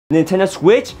Nintendo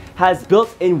Switch has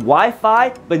built-in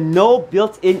Wi-Fi, but no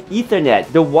built-in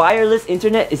Ethernet. The wireless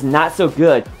internet is not so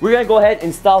good. We're gonna go ahead and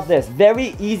install this.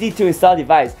 Very easy to install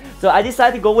device. So I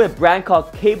decided to go with a brand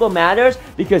called Cable Matters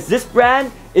because this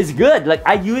brand is good. Like,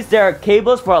 I use their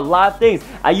cables for a lot of things.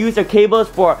 I use their cables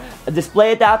for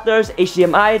display adapters,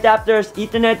 HDMI adapters,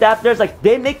 Ethernet adapters. Like,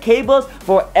 they make cables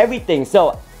for everything.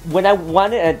 So when I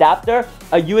wanted an adapter,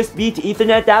 a USB to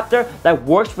Ethernet adapter that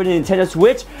works for the Nintendo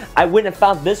Switch, I went and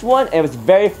found this one, and it was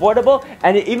very affordable,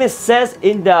 and it even says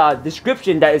in the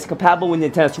description that it's compatible with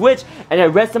Nintendo Switch. And I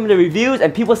read some of the reviews,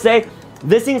 and people say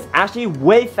this thing is actually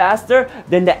way faster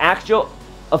than the actual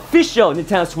official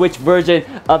Nintendo Switch version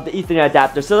of the Ethernet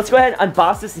adapter. So let's go ahead and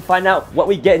unbox this and find out what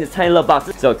we get in this tiny little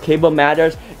box. So Cable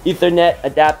Matters Ethernet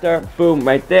adapter, boom,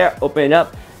 right there. Open it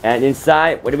up. And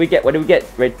inside, what do we get? What do we get?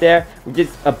 Right there, we get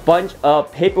a bunch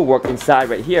of paperwork inside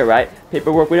right here, right?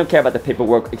 Paperwork, we don't care about the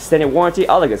paperwork. Extended warranty,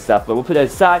 all that good stuff, but we'll put it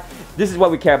aside. This is what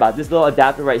we care about, this little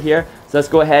adapter right here. So let's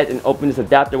go ahead and open this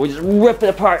adapter. We'll just rip it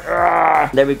apart.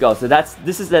 There we go. So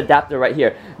this is the adapter right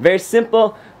here. Very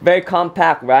simple, very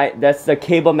compact, right? That's the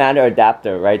Cable Matter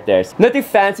adapter right there. Nothing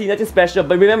fancy, nothing special,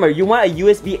 but remember, you want a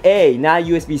USB-A, not a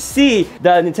USB-C. The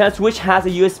Nintendo Switch has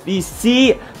a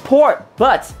USB-C port,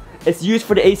 but it's used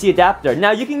for the AC adapter.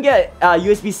 Now you can get a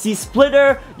USB-C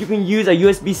splitter, you can use a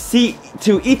USB-C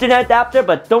to Ethernet adapter,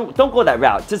 but don't go that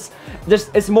route. Just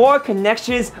it's more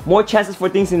connections, more chances for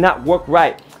things to not work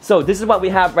right. So this is what we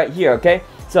have right here, okay?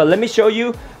 So let me show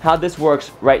you how this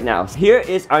works right now. Here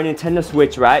is our Nintendo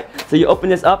Switch, right? So you open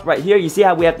this up right here, you see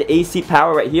how we have the AC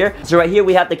power right here? So right here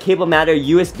we have the Cable Matter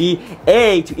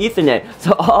USB-A to Ethernet.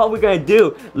 So all we're gonna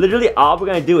do, literally all we're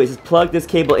gonna do is just plug this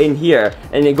cable in here,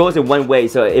 and it goes in one way.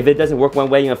 So if it doesn't work one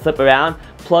way, you're gonna flip around,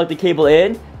 plug the cable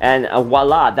in, and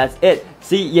voila, that's it.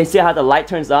 See, you see how the light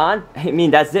turns on? I mean,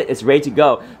 that's it, it's ready to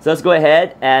go. So let's go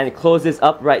ahead and close this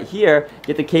up right here.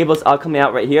 Get the cables all coming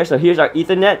out right here. So here's our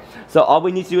Ethernet. So all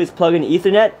we need to do is plug in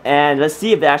Ethernet, and let's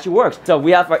see if it actually works. So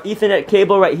we have our Ethernet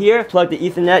cable right here. Plug the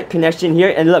Ethernet connection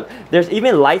here, and look, there's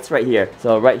even lights right here.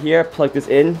 So right here, plug this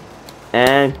in,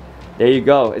 and there you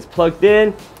go. It's plugged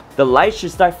in. The light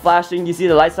should start flashing. You see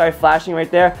the light started flashing right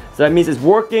there. So that means it's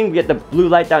working. We get the blue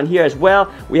light down here as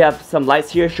well. We have some lights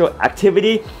here show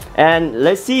activity. And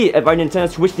let's see if our Nintendo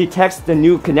Switch detects the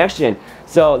new connection.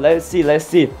 So let's see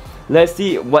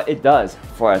what it does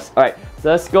for us. Alright, so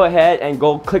let's go ahead and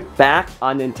go click back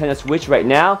on the Nintendo Switch right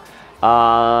now.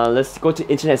 Let's go to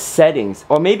internet settings.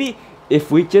 Or maybe if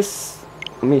we just,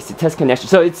 let me see, test connection.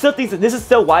 So it still thinks that this is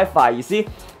still Wi-Fi, you see?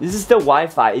 This is still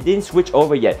Wi-Fi. It didn't switch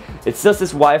over yet. It still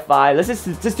says Wi-Fi. Let's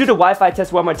just do the Wi-Fi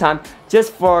test one more time,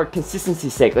 just for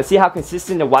consistency's sake. Let's see how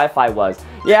consistent the Wi-Fi was.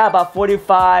 Yeah, about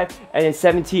 45 and then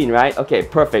 17, right? Okay,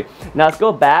 perfect. Now let's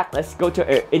go back. Let's go to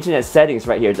our internet settings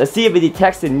right here. Let's see if it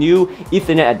detects the new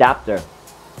Ethernet adapter.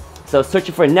 So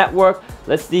searching for a network.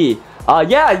 Let's see.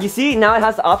 Yeah, you see, now it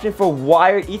has the option for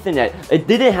wired Ethernet. It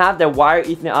didn't have the wired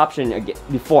Ethernet option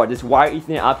before, this wired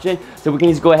Ethernet option. So we can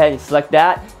just go ahead and select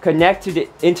that. Connect to the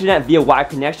internet via wired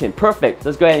connection. Perfect.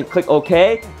 Let's go ahead and click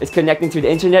OK. It's connecting to the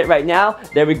internet right now.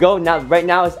 There we go. Now, right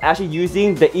now, it's actually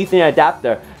using the Ethernet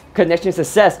adapter. Connection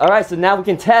success. Alright, so now we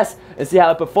can test and see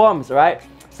how it performs, alright?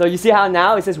 So you see how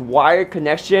now it says wired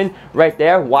connection right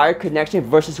there, wired connection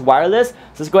versus wireless. So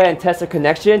let's go ahead and test the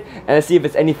connection and let's see if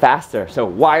it's any faster. So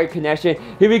wired connection,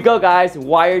 here we go guys,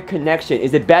 wired connection.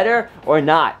 Is it better or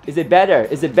not? Is it better?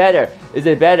 Is it better? Is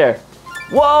it better?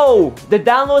 Whoa! The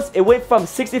downloads, it went from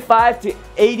 65 to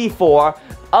 84.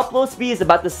 Upload speed is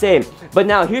about the same. But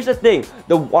now here's the thing,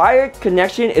 the wired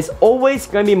connection is always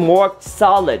going to be more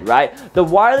solid, right? The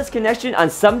wireless connection on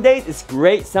some days is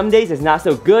great, some days is not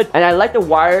so good, and I like the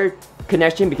wired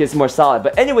connection because it's more solid.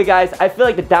 But anyway guys, I feel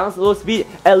like the download speed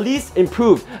at least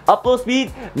improved. Upload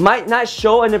speed might not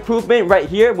show an improvement right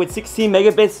here with 16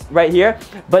 megabits right here,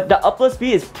 but the upload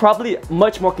speed is probably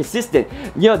much more consistent.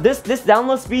 You know, this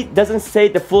download speed doesn't say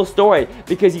the full story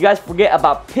because you guys forget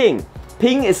about ping.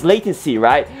 Ping is latency,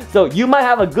 right? So you might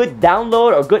have a good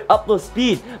download or good upload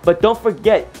speed, but don't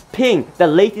forget ping, the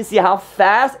latency, how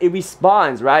fast it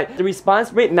responds, right? The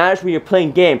response rate matters when you're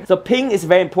playing games. So ping is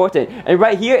very important. And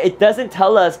right here, it doesn't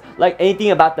tell us like anything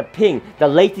about the ping, the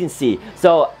latency.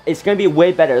 So it's gonna be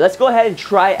way better. Let's go ahead and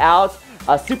try out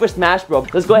Super Smash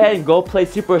Bros. Let's go ahead and go play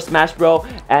Super Smash Bros.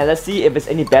 And let's see if it's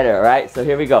any better, alright? So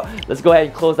here we go. Let's go ahead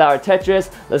and close out our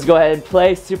Tetris. Let's go ahead and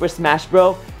play Super Smash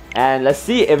Bros. And let's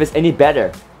see if it's any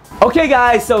better. Okay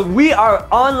guys, so we are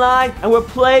online and we're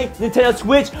playing Nintendo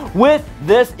Switch with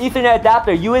this Ethernet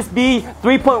adapter. USB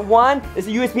 3.1 is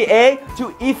a USB-A to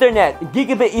Ethernet,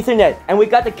 Gigabit Ethernet. And we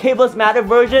got the Cables Matter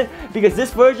version because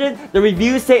this version, the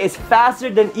reviews say is faster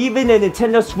than even the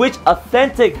Nintendo Switch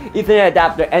authentic Ethernet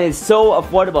adapter, and it's so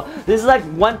affordable. This is like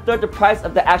 1/3 the price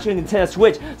of the actual Nintendo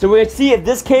Switch. So we're gonna see if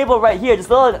this cable right here,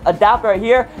 this little adapter right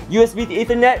here, USB to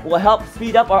Ethernet, will help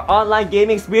speed up our online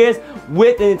gaming experience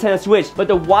with the Nintendo Switch. But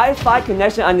the Wi-Fi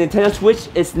connection on Nintendo Switch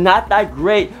is not that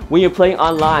great when you're playing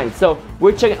online. So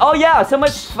we're checking. Oh yeah,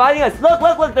 someone's fighting us. Look,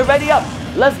 look, look, they're ready up.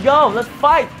 Let's go, let's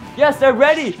fight. Yes, they're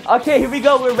ready. Okay, here we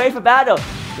go, we're ready for battle.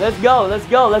 Let's go, let's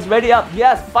go, let's ready up.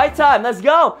 Yes, fight time, let's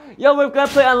go. Yo, we're gonna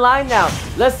play online now.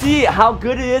 Let's see how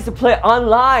good it is to play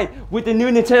online with the new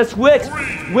Nintendo Switch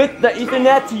with the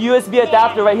Ethernet to USB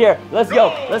adapter right here. Let's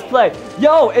go, let's play.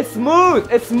 Yo, it's smooth,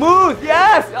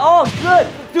 yes. Oh, good.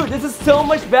 Dude, this is so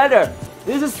much better.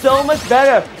 This is so much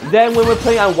better than when we're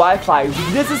playing on Wi-Fi.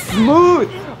 This is smooth.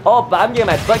 Oh, but I'm getting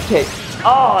my butt kicked.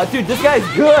 Oh, dude, this guy's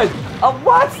good. Oh,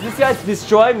 what? This guy's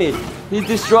destroying me. He's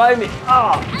destroying me.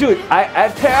 Oh, dude,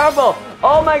 I'm terrible.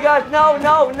 Oh my gosh, no,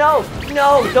 no, no,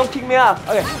 no, don't kick me off.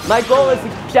 Okay, my goal is to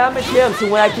damage him so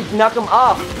when I can knock him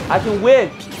off, I can win.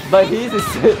 But he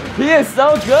is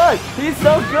so good. He's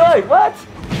so good. What?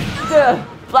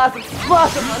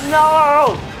 Blast him,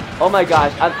 no. Oh my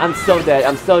gosh, I'm so dead.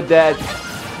 I'm so dead.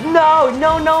 No,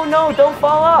 no, no, no, don't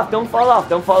fall off. Don't fall off.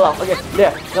 Don't fall off. Okay,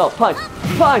 there. No, punch,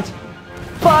 punch,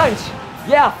 punch.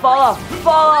 Yeah, fall off,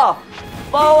 fall off,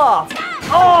 fall off.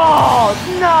 Oh,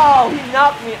 no, he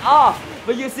knocked me off.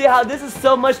 But you see how this is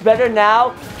so much better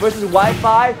now versus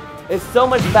Wi-Fi? It's so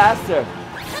much faster.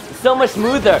 So much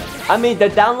smoother. I mean, the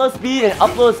download speed and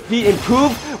upload speed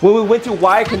improved when we went to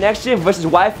wired connection versus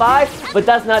Wi-Fi, but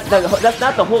that's not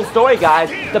the whole story, guys.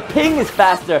 The ping is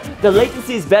faster, the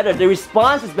latency is better, the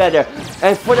response is better,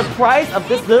 and for the price of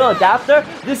this little adapter,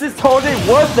 this is totally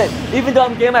worth it. Even though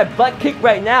I'm getting my butt kicked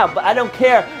right now, but I don't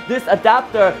care. This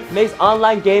adapter makes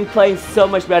online gameplay so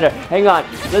much better. Hang on,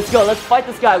 let's go. Let's fight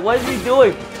this guy. What is he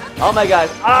doing? Oh my gosh.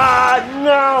 Ah,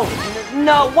 no.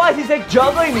 No, what? He's like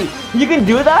juggling me. You can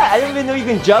do that? I didn't even know you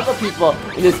can juggle people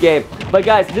in this game. But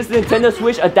guys, this Nintendo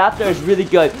Switch adapter is really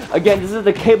good. Again, this is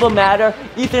the Cable Matter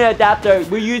Ethernet adapter.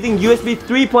 We're using USB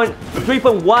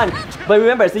 3.1. But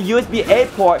remember, it's a USB-A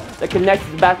port that connects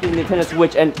back to the Nintendo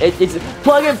Switch. And it's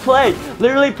plug and play.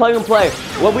 Literally plug and play.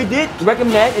 What we did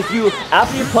recommend is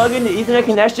after you plug in the Ethernet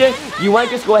connection, you want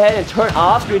to just go ahead and turn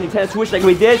off your Nintendo Switch like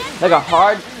we did. Like a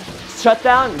hard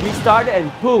shutdown, restart it,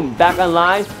 and boom, back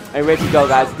online and ready to go,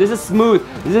 guys. This is smooth.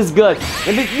 This is good.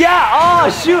 Yeah! Oh,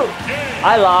 shoot!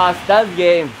 I lost. That was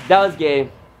game. That was game.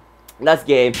 That's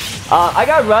game. I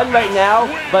got run right now,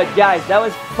 but guys, that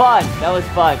was fun. That was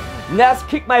fun. Ness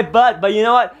kicked my butt, but you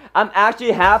know what? I'm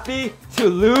actually happy to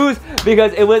lose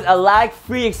because it was a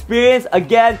lag-free experience.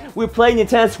 Again, we're playing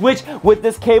Nintendo Switch with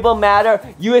this Cable Matter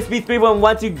USB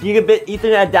 3.1 to Gigabit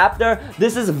Ethernet adapter.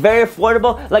 This is very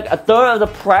affordable, like 1/3 of the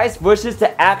price versus the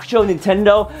actual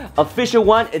Nintendo official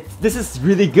one. This is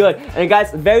really good. And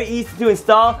guys, very easy to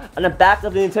install. On the back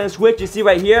of the Nintendo Switch, you see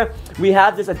right here, we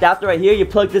have this adapter right here. You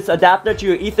plug this adapter to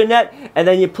your Ethernet, and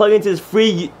then you plug into this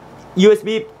free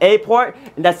USB-A port,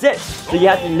 and that's it. So you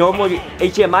have the normal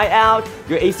HDMI out,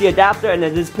 your AC adapter, and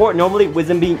then this port normally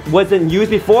wasn't used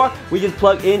before. We just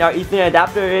plug in our Ethernet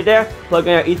adapter right there, plug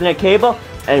in our Ethernet cable,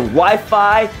 and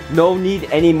Wi-Fi, no need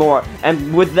anymore.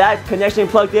 And with that connection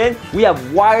plugged in, we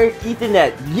have wired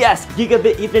Ethernet. Yes,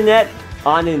 Gigabit Ethernet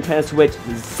on the Nintendo Switch.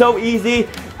 It's so easy.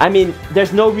 I mean,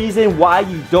 there's no reason why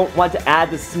you don't want to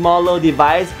add this small little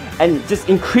device and just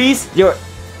increase your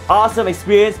awesome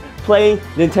experience playing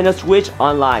Nintendo Switch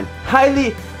online.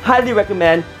 Highly, highly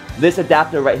recommend this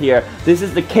adapter right here. This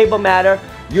is the Cable Matter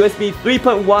USB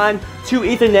 3.1 to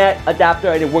Ethernet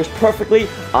adapter, and it works perfectly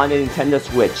on the Nintendo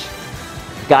Switch.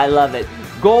 Gotta love it.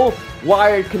 Go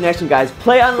wired connection, guys.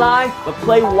 Play online, but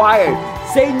play wired.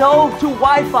 Say no to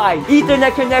Wi-Fi.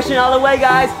 Ethernet connection all the way,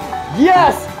 guys.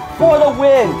 Yes! For the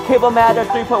win! Cable Matter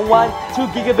 3.1 to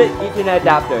Gigabit Ethernet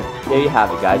adapter. There you have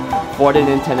it, guys. For the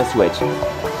Nintendo Switch.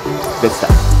 Good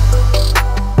stuff.